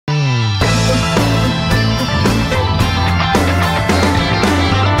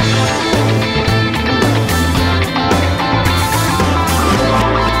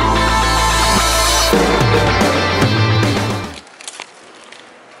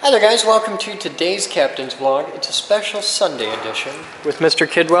Hi there guys, welcome to today's Captain's Vlog. It's a special Sunday edition with Mr.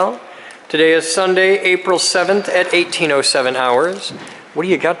 Kidwell. Today is Sunday, April 7th at 18:07 hours. What do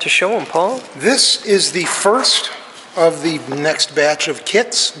you got to show him, Paul? This is the first of the next batch of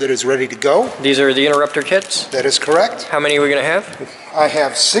kits that is ready to go. These are the interrupter kits? That is correct. How many are we going to have? I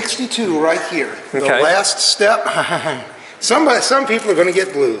have 62 right here. Okay. The last step, some people are going to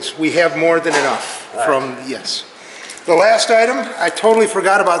get blues. We have more than enough from, yes. The last item, I totally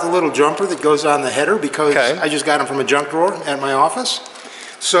forgot about the little jumper that goes on the header because I just got them from a junk drawer at my office.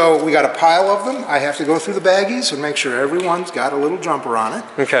 So we got a pile of them. I have to go through the baggies and make sure everyone's got a little jumper on it.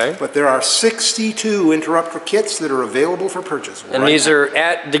 Okay. But there are 62 interrupter kits that are available for purchase. And these are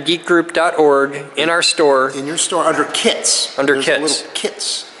at thegeekgroup.org in our store. In your store, under kits. Under There's kits. a little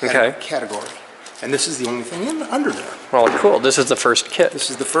kits category. And this is the only thing under there. Well, cool. This is the first kit.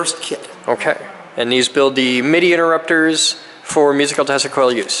 This is the first kit. Okay. And these build the MIDI interrupters for musical tester coil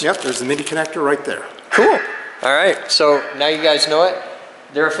use. Yep, there's the MIDI connector right there. Cool. All right, so now you guys know it.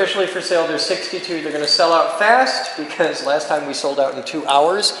 They're officially for sale. There's 62. They're going to sell out fast because last time we sold out in 2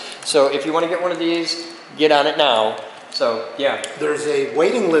 hours. So if you want to get one of these, get on it now. So, yeah. There's a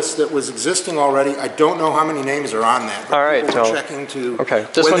waiting list that was existing already. I don't know how many names are on that. All right. We're checking to... Okay,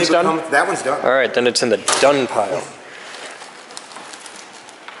 this one's done? That one's done. All right, then it's in the done pile.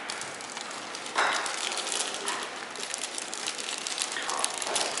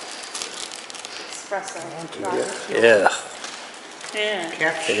 Yeah.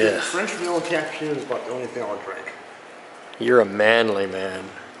 Cappuccino, French vanilla cappuccino is about the only thing I'll drink. You're a manly man.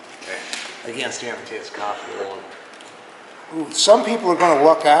 I can't stand the taste of coffee alone. Ooh, some people are going to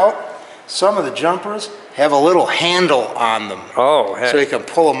luck out. Some of the jumpers have a little handle on them. Oh, heck. So you can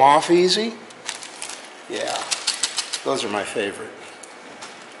pull them off easy. Yeah. Those are my favorite.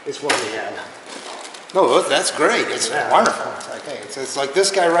 It's what we had. No, that's great. It's wonderful. It's like this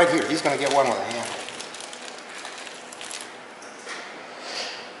guy right here. He's going to get one with a handle.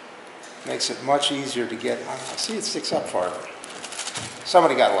 Makes it much easier to get. See, it sticks up farther.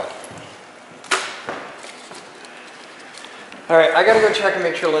 Somebody got lucky. All right, I got to go check and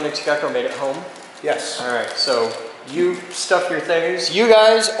make sure Linux Gecko made it home. Yes. All right, so you stuff your things. You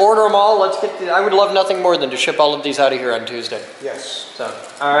guys order them all. Let's get. I would love nothing more than to ship all of these out of here on Tuesday. Yes. So,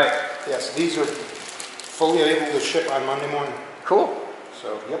 all right. Yes, these are fully able to ship on Monday morning. Cool.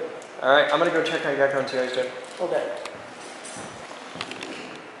 So, yep. All right, I'm gonna go check on Gecko and see how he's doing. Okay.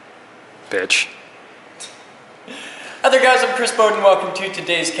 Bitch. Other guys, I'm Chris Boden. Welcome to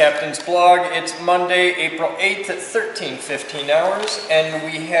today's Captain's Blog. It's Monday, April 8th at 13:15 hours, and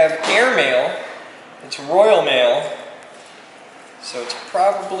we have airmail. It's Royal Mail, so it's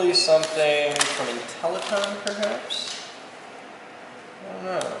probably something from Intellicon, perhaps? I don't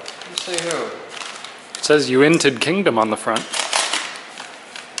know. Let's see who. It says United Kingdom on the front.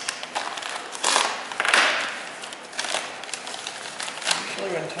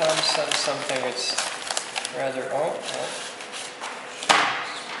 Usually when Tom sends something, it's rather... Oh,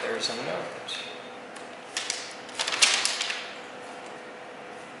 there's a note.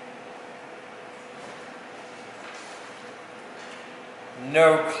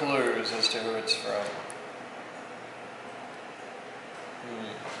 No clues as to who it's from.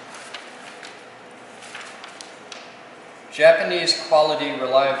 Japanese quality,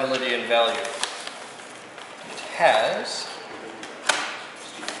 reliability, and value. It has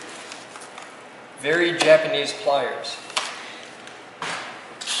very Japanese pliers.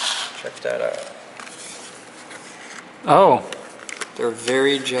 Check that out. Oh. They're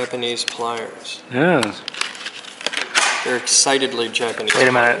very Japanese pliers. Yeah. They're excitedly Japanese. Wait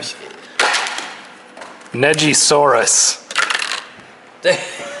a minute. Nejisaurous.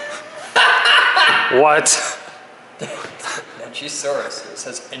 What? Nejisaurous. It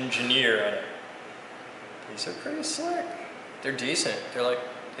says engineer on it. These are pretty slick. They're decent. They're like,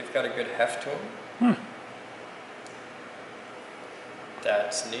 they've got a good heft to them.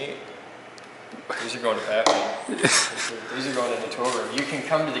 That's neat. These are going to Batman. These are going in the tour room. You can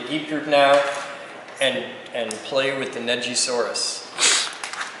come to the Geek Group now and play with the Nejisaurous.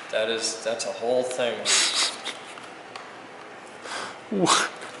 That's a whole thing.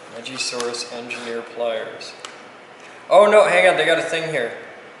 Nejisaurous engineer pliers. Oh no, hang on, they got a thing here.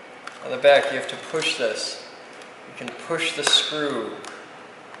 On the back, you have to push this. You can push the screw.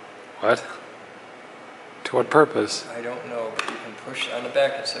 What? To what purpose? I don't know, but you can push. On the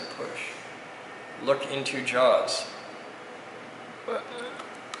back it said push. Look into Jaws.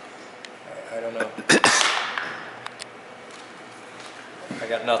 I don't know. I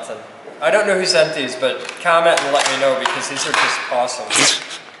got nothing. I don't know who sent these, but comment and let me know because these are just awesome.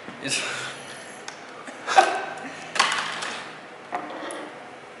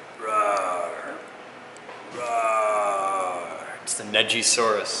 the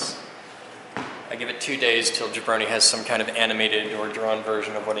Nejisaurous. I give it 2 days till Jabroni has some kind of animated or drawn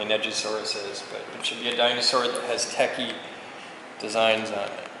version of what a Nejisaurous is, but it should be a dinosaur that has techie designs on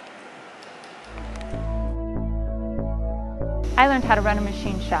it. I learned how to run a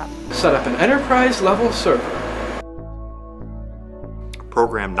machine shop. Set up an enterprise-level server.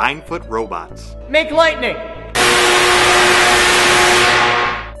 Program 9-foot robots. Make lightning!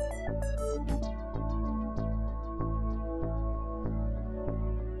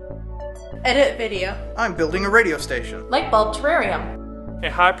 Edit video. I'm building a radio station. Light bulb terrarium.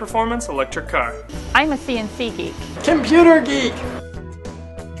 A high-performance electric car. I'm a CNC geek. Computer geek!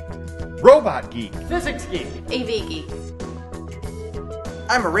 Robot geek. Physics geek! AV geek.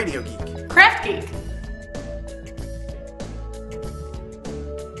 I'm a radio geek. Craft geek.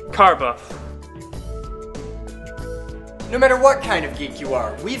 Car buff. No matter what kind of geek you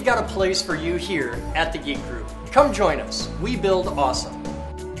are, we've got a place for you here at the Geek Group. Come join us. We build awesome.